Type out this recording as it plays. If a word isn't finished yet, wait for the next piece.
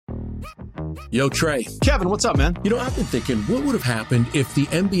Yo, Trey. Kevin, what's up, man? I've been thinking, what would have happened if the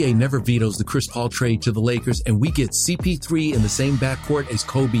NBA never vetoes the Chris Paul trade to the Lakers and we get CP3 in the same backcourt as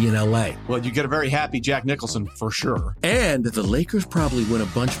Kobe in LA? Well, you get a very happy Jack Nicholson for sure. And the Lakers probably win a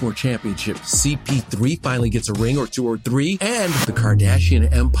bunch more championships. CP3 finally gets a ring or 2 or 3, and the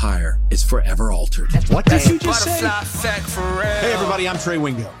Kardashian empire is forever altered. What did you just say? Hey, everybody, I'm Trey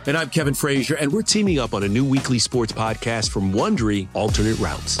Wingo. And I'm Kevin Frazier, and we're teaming up on a new weekly sports podcast from Wondery, Alternate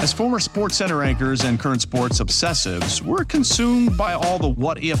Routes. As former Sports Center anchors and current sports obsessives, we're consumed by all the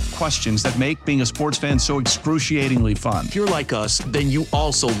what-if questions that make being a sports fan so excruciatingly fun. If you're like us, then you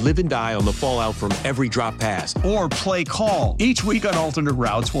also live and die on the fallout from every drop pass. Or play call. Each week on Alternate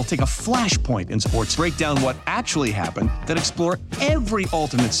Routes, we'll take a flashpoint in sports, break down what actually happened, then explore every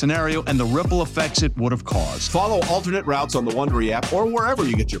alternate scenario and the ripple effects it would have caused. Follow Alternate Routes on the Wondery app or wherever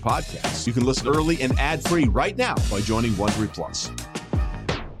you get your podcasts. You can listen early and ad-free right now by joining Wondery Plus.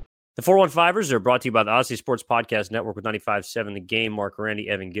 The 415ers are brought to you by the Odyssey Sports Podcast Network with 95.7 The Game. Mark Randy,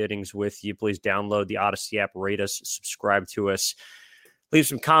 Evan Giddings with you. Please download the Odyssey app, rate us, subscribe to us. Leave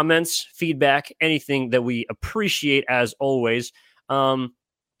some comments, feedback, anything that we appreciate as always.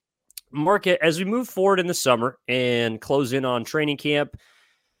 Mark, as we move forward in the summer and close in on training camp,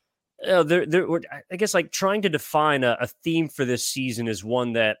 I guess like trying to define a theme for this season is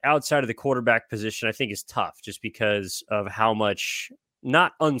one that outside of the quarterback position, I think is tough just because of how much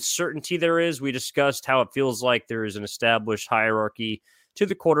not uncertainty there is. We discussed how it feels like there is an established hierarchy to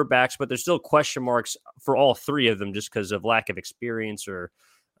the quarterbacks, but there's still question marks for all three of them just because of lack of experience or,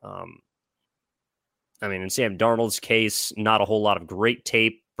 in Sam Darnold's case, not a whole lot of great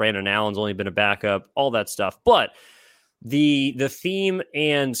tape. Brandon Allen's only been a backup, all that stuff. But the theme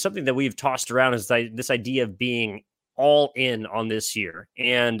and something that we've tossed around is this idea of being all in on this year.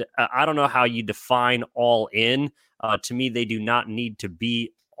 And I don't know how you define all in. To me, they do not need to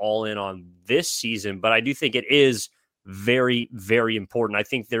be all in on this season, but I do think it is very, very important. I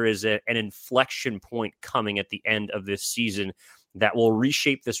think there is an inflection point coming at the end of this season that will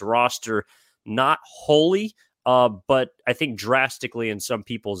reshape this roster, not wholly, but I think drastically in some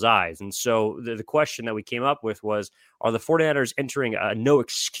people's eyes. And so the question that we came up with was, are the 49ers entering a no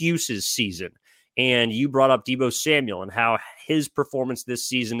excuses season? And you brought up Deebo Samuel and how his performance this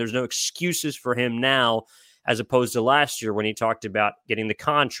season, there's no excuses for him now, as opposed to last year when he talked about getting the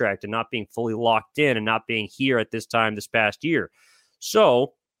contract and not being fully locked in and not being here at this time this past year.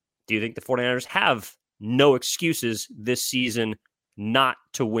 So do you think the 49ers have no excuses this season not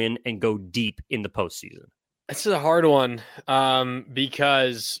to win and go deep in the postseason? This is a hard one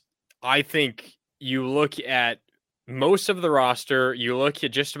because I think you look at most of the roster, you look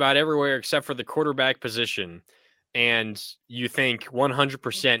at just about everywhere except for the quarterback position, and you think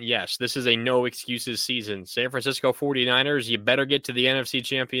 100% yes, this is a no excuses season. San Francisco 49ers, you better get to the NFC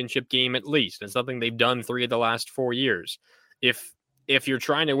Championship game at least. It's something they've done 3 of the last 4 years. If you're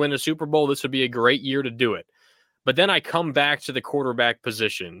trying to win a Super Bowl, this would be a great year to do it. But then I come back to the quarterback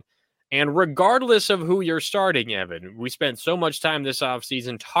position, and regardless of who you're starting, Evan, we spent so much time this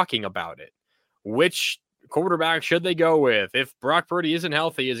offseason talking about it. Which quarterback should they go with? If Brock Purdy isn't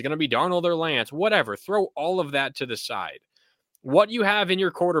healthy, is it going to be Darnold or Lance? Whatever. Throw all of that to the side. What you have in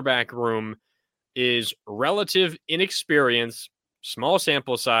your quarterback room is relative inexperience, small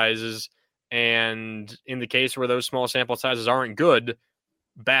sample sizes, and in the case where those small sample sizes aren't good,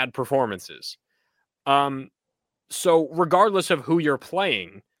 bad performances. So regardless of who you're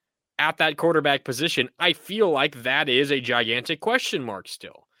playing at that quarterback position, I feel like that is a gigantic question mark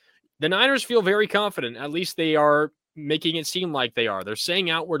still. The Niners feel very confident. At least they are making it seem like they are. They're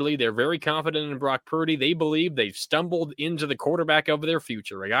saying outwardly they're very confident in Brock Purdy. They believe they've stumbled into the quarterback of their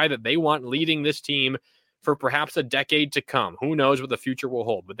future, a guy that they want leading this team for perhaps a decade to come. Who knows what the future will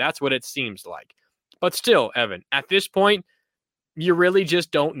hold, but that's what it seems like. But still, Evan, at this point, you really just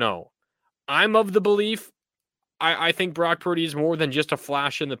don't know. I'm of the belief, I think Brock Purdy is more than just a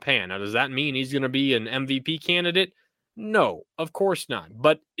flash in the pan. Now, does that mean he's going to be an MVP candidate? No, of course not.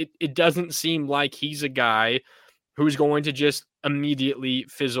 But it doesn't seem like he's a guy who's going to just immediately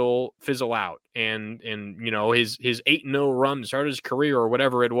fizzle out. And you know, his 8-0 run to start his career or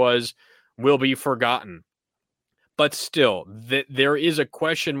whatever it was will be forgotten. But still, there is a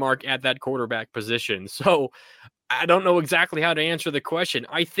question mark at that quarterback position. So I don't know exactly how to answer the question.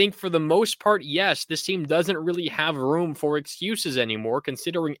 I think for the most part, yes, this team doesn't really have room for excuses anymore,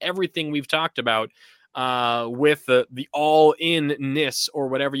 considering everything we've talked about with the all-in-ness or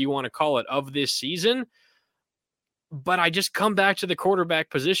whatever you want to call it of this season. But I just come back to the quarterback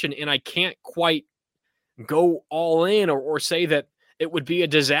position, and I can't quite go all in or say that it would be a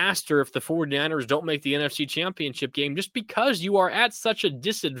disaster if the 49ers don't make the NFC Championship game, just because you are at such a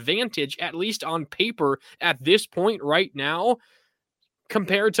disadvantage, at least on paper, at this point right now,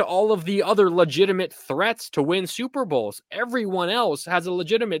 compared to all of the other legitimate threats to win Super Bowls. Everyone else has a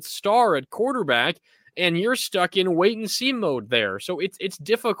legitimate star at quarterback, and you're stuck in wait-and-see mode there. So it's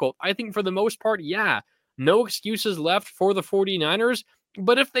difficult. I think for the most part, yeah, no excuses left for the 49ers.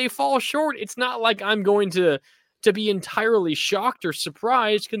 But if they fall short, it's not like I'm going to be entirely shocked or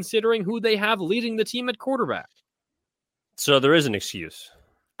surprised considering who they have leading the team at quarterback. So there is an excuse.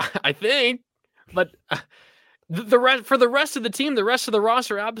 I think, but for the rest of the team, the rest of the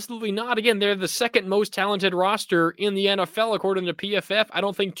roster, absolutely not. Again, they're the second most talented roster in the NFL, according to PFF. I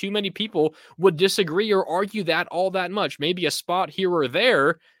don't think too many people would disagree or argue that all that much. Maybe a spot here or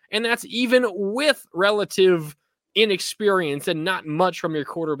there, and that's even with relative inexperience and not much from your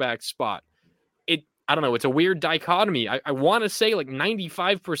quarterback spot. I don't know. It's a weird dichotomy. I want to say like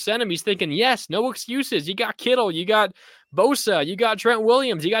 95% of me's thinking, yes, no excuses. You got Kittle, you got Bosa, you got Trent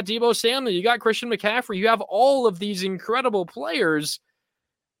Williams, you got Deebo Samuel, you got Christian McCaffrey. You have all of these incredible players,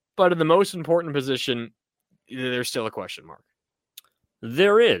 but in the most important position, there's still a question mark.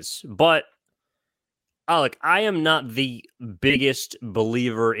 There is, but Alec, I am not the biggest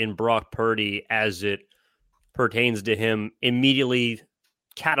believer in Brock Purdy as it pertains to him immediately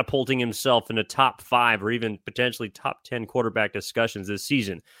catapulting himself in a top 5 or even potentially top 10 quarterback discussions this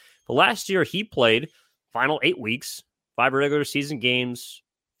season. But last year, he played final 8 weeks, 5 regular season games,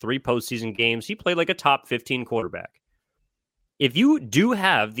 3 postseason games. He played like a top 15 quarterback. If you do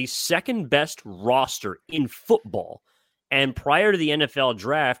have the second best roster in football, and prior to the NFL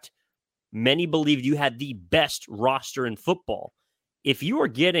draft, many believed you had the best roster in football. If you are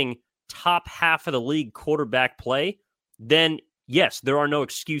getting top half of the league quarterback play, then yes, there are no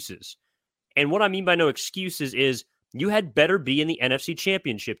excuses. And what I mean by no excuses is you had better be in the NFC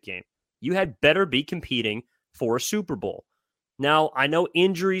Championship game. You had better be competing for a Super Bowl. Now, I know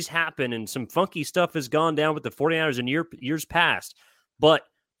injuries happen and some funky stuff has gone down with the 49ers in years past, but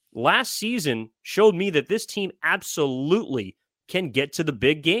last season showed me that this team absolutely can get to the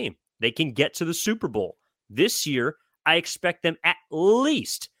big game. They can get to the Super Bowl. This year, I expect them at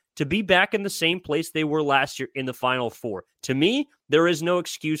least to be back in the same place they were last year in the Final Four. To me, there is no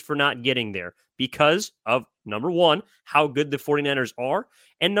excuse for not getting there because of, number one, how good the 49ers are,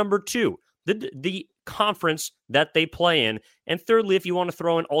 and number two, the conference that they play in, and thirdly, if you want to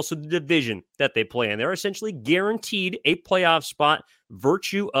throw in also the division that they play in. They're essentially guaranteed a playoff spot,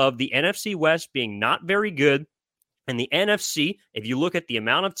 virtue of the NFC West being not very good, and the NFC, if you look at the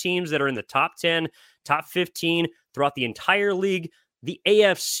amount of teams that are in the top 10, top 15 throughout the entire league, the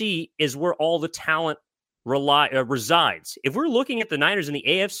AFC is where all the talent resides. If we're looking at the Niners in the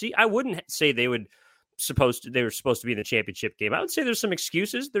AFC, I wouldn't say they were supposed to be in the championship game. I would say there's some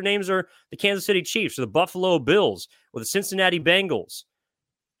excuses. Their names are the Kansas City Chiefs or the Buffalo Bills or the Cincinnati Bengals.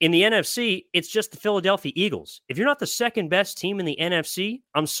 In the NFC, it's just the Philadelphia Eagles. If you're not the second best team in the NFC,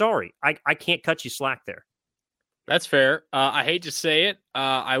 I'm sorry. I can't cut you slack there. That's fair. I hate to say it.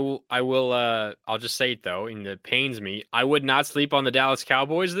 I'll just say it though, and it pains me. I would not sleep on the Dallas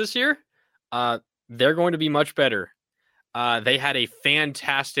Cowboys this year. They're going to be much better. They had a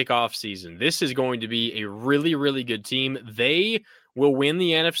fantastic offseason. This is going to be a really, really good team. They will win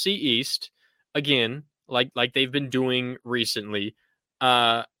the NFC East again, like they've been doing recently.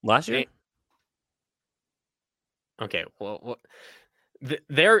 Last year? Okay, well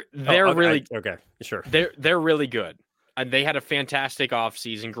they're really okay. Sure. They're really good. They had a fantastic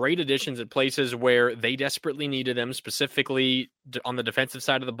offseason, great additions at places where they desperately needed them, specifically on the defensive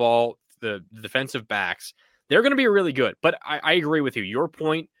side of the ball, the defensive backs. They're going to be really good. But I agree with you. Your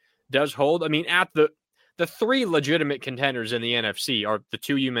point does hold. I mean, at the 3 legitimate contenders in the NFC are the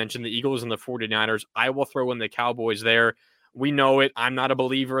 2 you mentioned, the Eagles and the 49ers. I will throw in the Cowboys there. We know it. I'm not a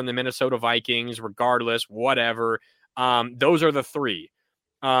believer in the Minnesota Vikings, regardless, whatever. Those are the 3.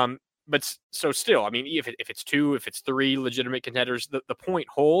 But so still, I mean, if it's 2, if it's 3 legitimate contenders, the point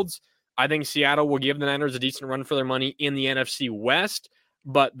holds. I think Seattle will give the Niners a decent run for their money in the NFC West.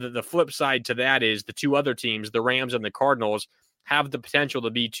 But the flip side to that is the 2 other teams, the Rams and the Cardinals, have the potential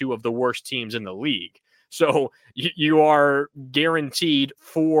to be 2 of the worst teams in the league. So you are guaranteed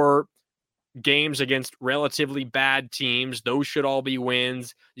 4 games against relatively bad teams. Those should all be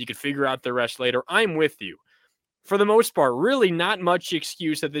wins. You can figure out the rest later. I'm with you. For the most part, really not much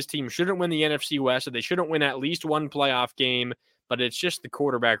excuse that this team shouldn't win the NFC West, that they shouldn't win at least 1 playoff game, but it's just the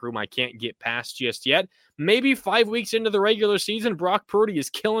quarterback room I can't get past just yet. Maybe 5 weeks into the regular season, Brock Purdy is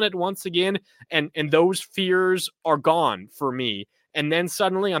killing it once again, and those fears are gone for me. And then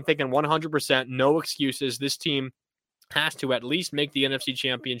suddenly I'm thinking 100%, no excuses. This team has to at least make the NFC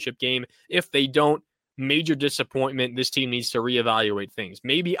Championship game. If they don't, major disappointment. This team needs to reevaluate things.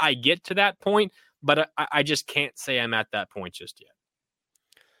 Maybe I get to that point, but I just can't say I'm at that point just yet.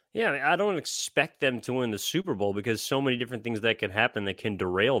 Yeah, I don't expect them to win the Super Bowl because so many different things that can happen that can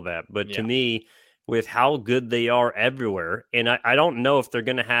derail that. But to me, with how good they are everywhere, and I don't know if they're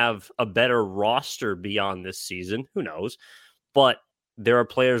going to have a better roster beyond this season. Who knows? But there are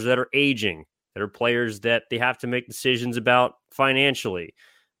players that are aging. There are players that they have to make decisions about financially.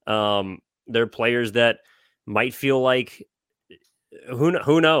 There are players that might feel like,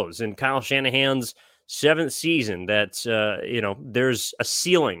 who knows? In Kyle Shanahan's 7th season, that, there's a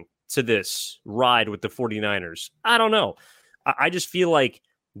ceiling to this ride with the 49ers. I don't know. I just feel like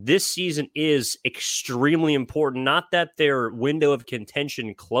this season is extremely important. Not that their window of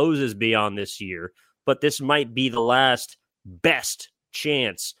contention closes beyond this year, but this might be the last best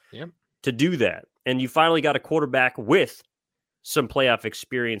chance to do that. And you finally got a quarterback with some playoff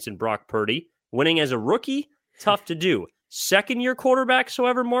experience in Brock Purdy. Winning as a rookie, tough to do. Second-year quarterbacks,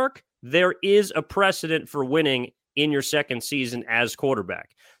 however, Mark, there is a precedent for winning in your second season as quarterback.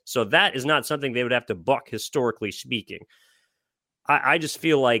 So that is not something they would have to buck, historically speaking. I just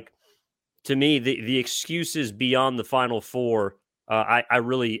feel like, to me, the excuses beyond the Final Four,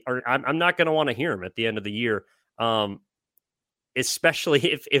 I'm not going to want to hear them at the end of the year,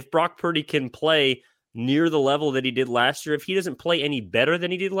 especially if Brock Purdy can play near the level that he did last year. If he doesn't play any better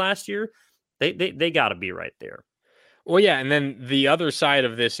than he did last year, they got to be right there. Well, yeah, and then the other side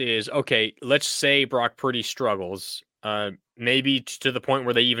of this is, okay, let's say Brock Purdy struggles, maybe to the point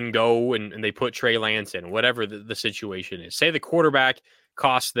where they even go and they put Trey Lance in, whatever the situation is. Say the quarterback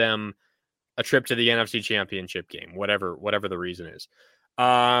costs them a trip to the NFC Championship game, whatever the reason is.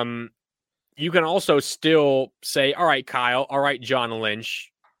 You can also still say, all right, Kyle, all right, John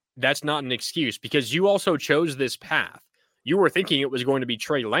Lynch, that's not an excuse because you also chose this path. You were thinking it was going to be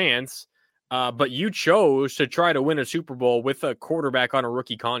Trey Lance, but you chose to try to win a Super Bowl with a quarterback on a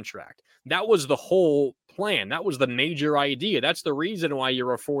rookie contract. That was the whole plan. That was the major idea. That's the reason why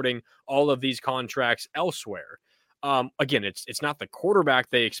you're affording all of these contracts elsewhere. Again, it's not the quarterback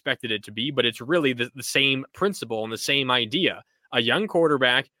they expected it to be, but it's really the same principle and the same idea. A young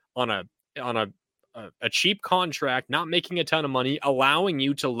quarterback on a cheap contract, not making a ton of money, allowing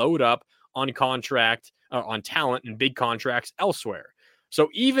you to load up on on talent and big contracts elsewhere. So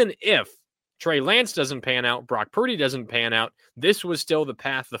even if Trey Lance doesn't pan out, Brock Purdy doesn't pan out, this was still the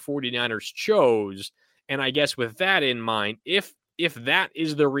path the 49ers chose. And I guess with that in mind, if that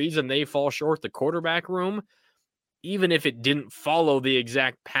is the reason they fall short the quarterback room, even if it didn't follow the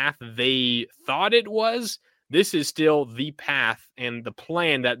exact path they thought it was, this is still the path and the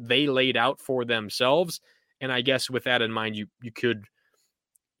plan that they laid out for themselves. And I guess with that in mind, you could,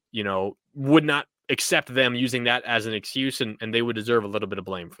 would not accept them using that as an excuse, and they would deserve a little bit of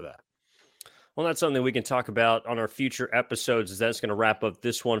blame for that. Well, that's something we can talk about on our future episodes. That's going to wrap up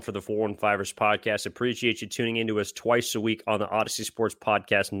this one for the 415ers podcast. Appreciate you tuning into us twice a week on the Odyssey Sports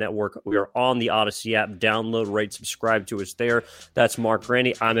Podcast Network. We are on the Odyssey app. Download, rate, subscribe to us there. That's Mark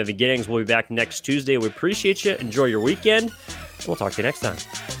Grandy. I'm Evan Giddings. We'll be back next Tuesday. We appreciate you. Enjoy your weekend. We'll talk to you next time.